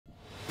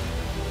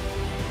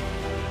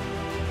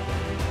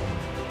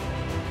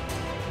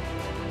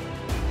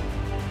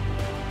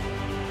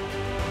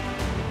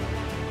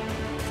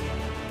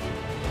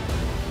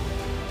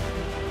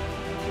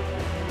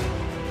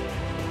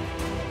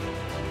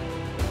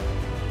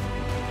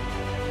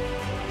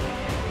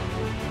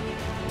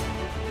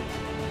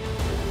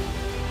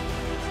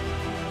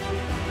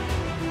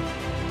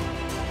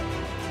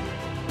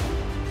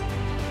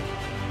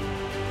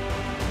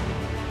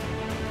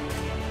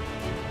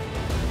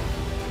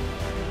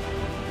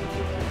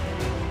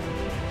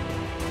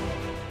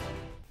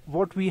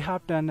what we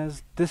have done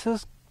is, this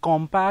is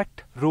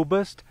compact,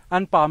 robust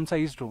and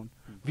palm-sized drone.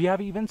 We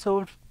have even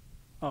served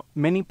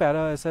many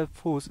para-SF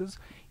forces.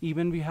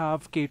 Even we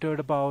have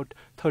catered about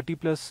 30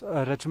 plus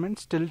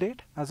regiments till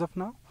date as of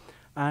now.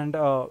 And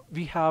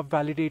we have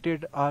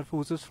validated our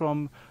forces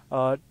from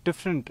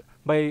different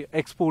by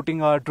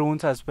exporting our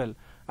drones as well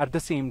at the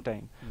same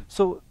time.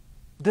 So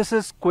this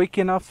is quick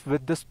enough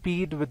with the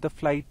speed, with the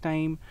flight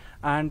time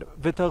and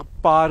with a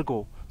power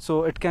go.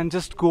 So it can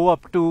just go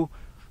up to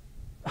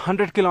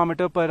 100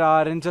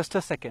 km/h in just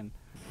a second.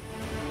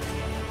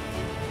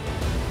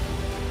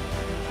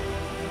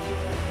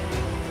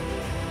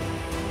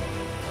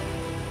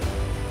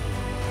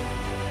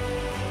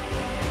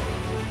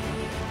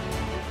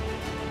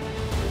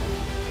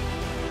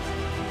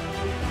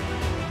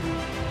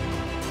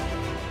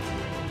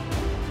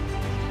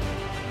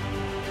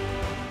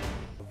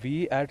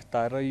 We at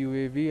Tara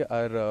UAV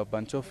are a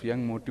bunch of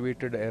young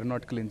motivated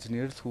aeronautical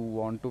engineers who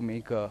want to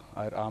make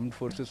our armed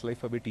forces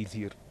life a bit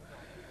easier.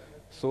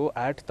 So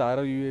at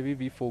Tara UAV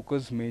we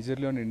focus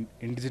majorly on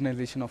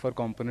indigenization of our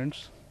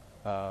components,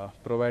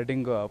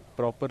 providing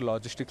proper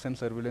logistics and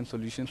surveillance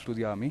solutions to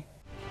the army.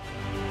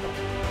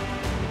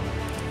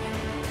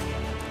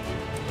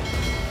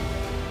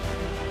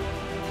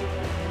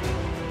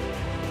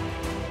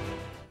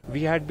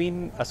 We had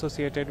been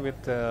associated with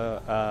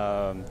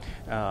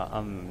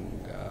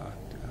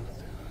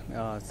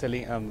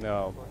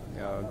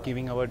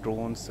giving our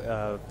drones,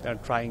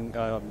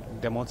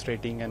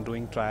 demonstrating and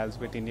doing trials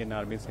with Indian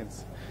Army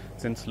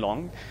since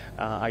long.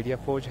 Idea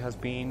Forge has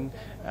been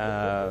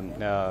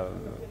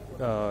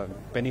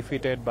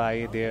benefited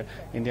by the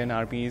Indian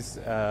Army's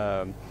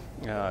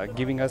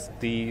giving us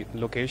the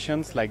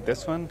locations like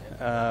this one,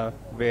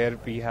 where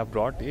we have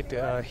brought it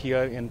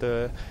here in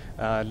the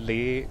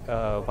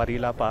Wari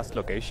La Pass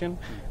location.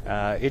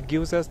 It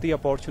gives us the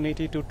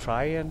opportunity to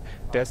try and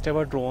test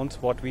our drones,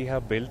 what we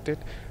have built it,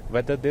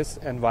 whether this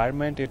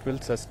environment it will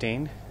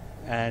sustain,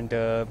 and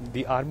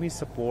the Army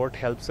support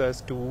helps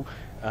us to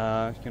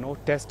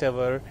test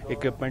our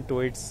equipment to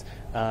its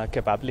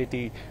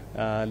capability,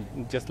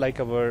 just like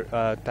our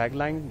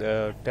tagline,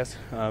 test,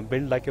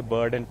 build like a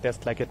bird and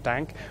test like a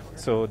tank.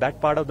 So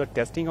that part of the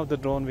testing of the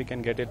drone we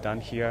can get it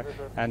done here,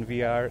 and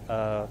we are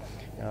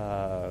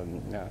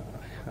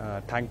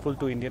thankful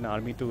to Indian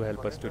Army to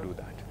help us to do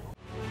that.